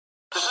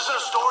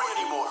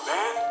anymore,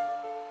 man.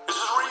 This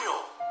is real,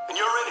 and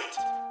you're in it.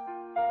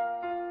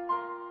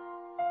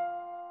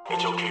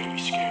 It's okay to be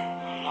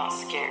scared. I'm not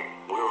scared.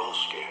 We're all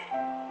scared.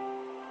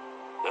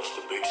 That's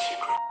the big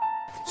secret.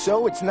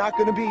 So it's not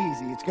gonna be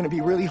easy. It's gonna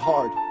be really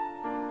hard.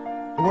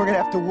 And we're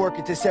gonna have to work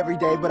at this every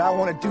day, but I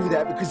wanna do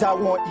that because I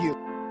want you.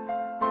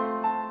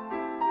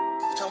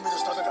 Tell me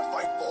there's nothing to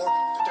fight for,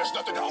 that there's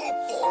nothing to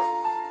hope for.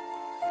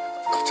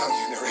 I'll tell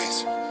you there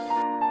is.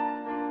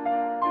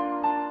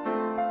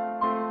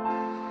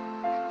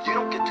 You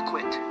don't get to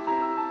quit.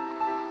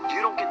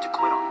 You don't get to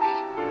quit on me.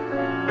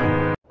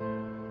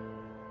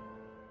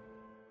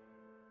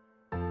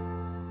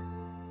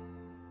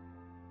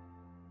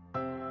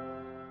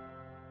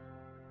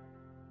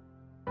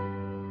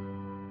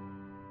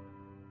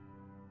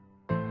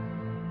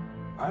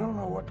 I don't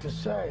know what to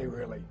say,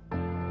 really.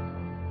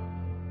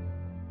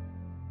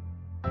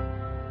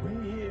 We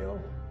heal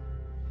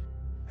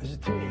as a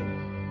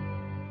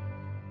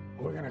team.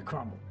 We're gonna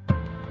crumble.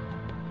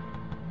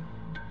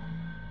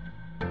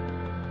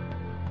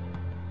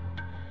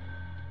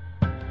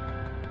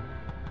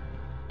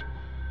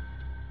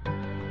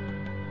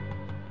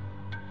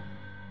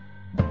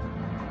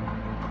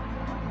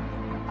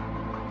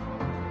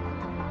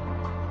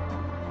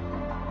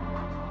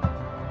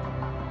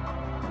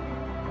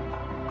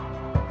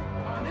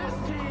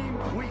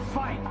 We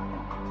fight.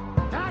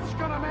 That's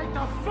gonna make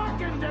the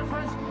fucking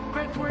difference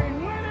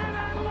between winning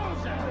and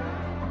losing.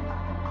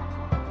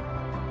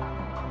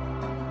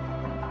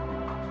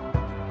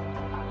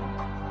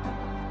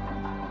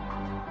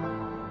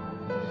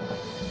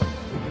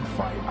 We can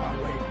fight our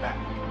way back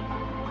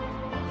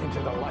into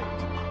the light.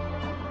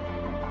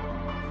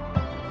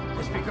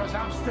 It's because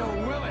I'm still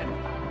willing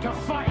to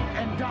fight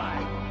and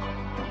die.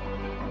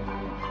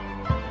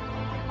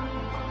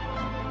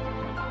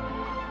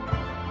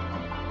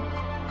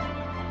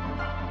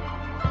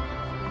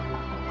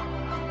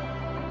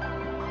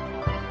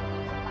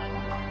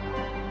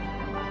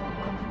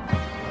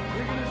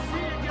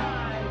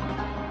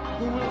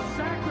 Who will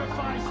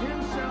sacrifice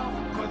himself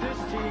for this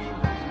team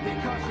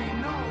because he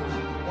knows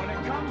when it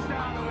comes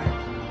down to it,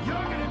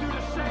 you're going to do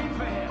the same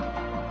for him.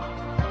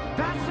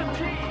 That's a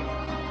team.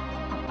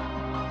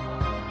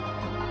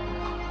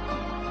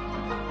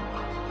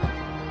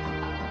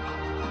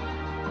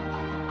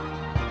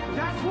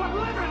 That's what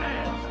living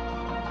is.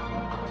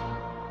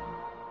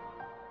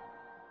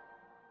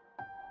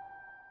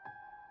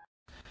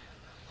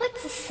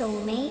 What's a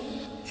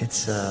soulmate?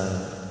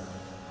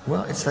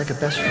 Well, it's like a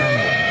best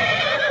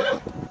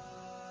friend.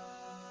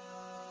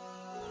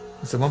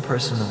 It's the one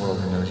person in the world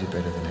who knows you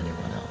better than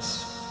anyone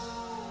else.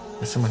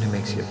 It's someone who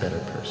makes you a better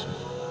person.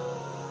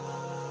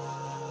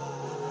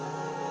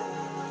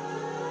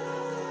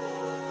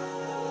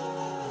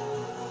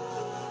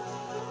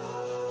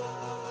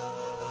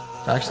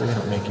 Actually, they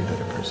don't make you a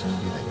better person, you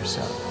do that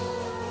yourself,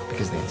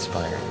 because they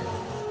inspire you.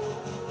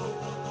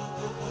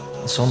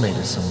 A soulmate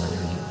is someone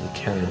who you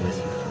carry with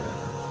you forever.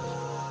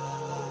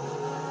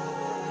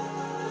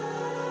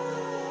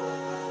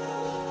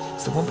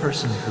 It's the one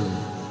person who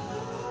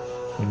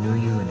knew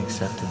you and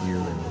accepted you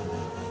and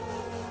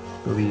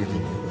believed in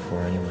you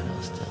before anyone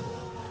else did,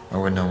 or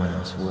when no one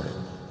else would.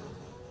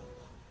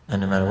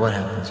 And no matter what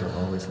happens, you'll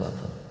always love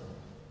them.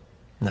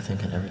 Nothing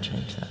can ever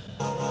change that.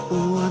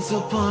 Once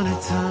upon a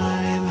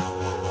time,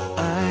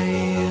 I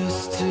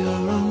used to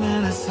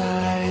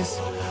romanticize.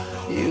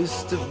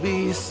 Used to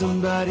be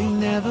somebody,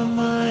 never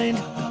mind,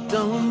 but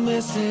don't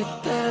miss it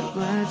that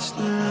much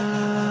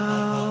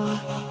now.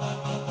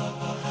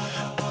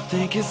 I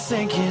think it's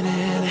sinking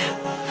in.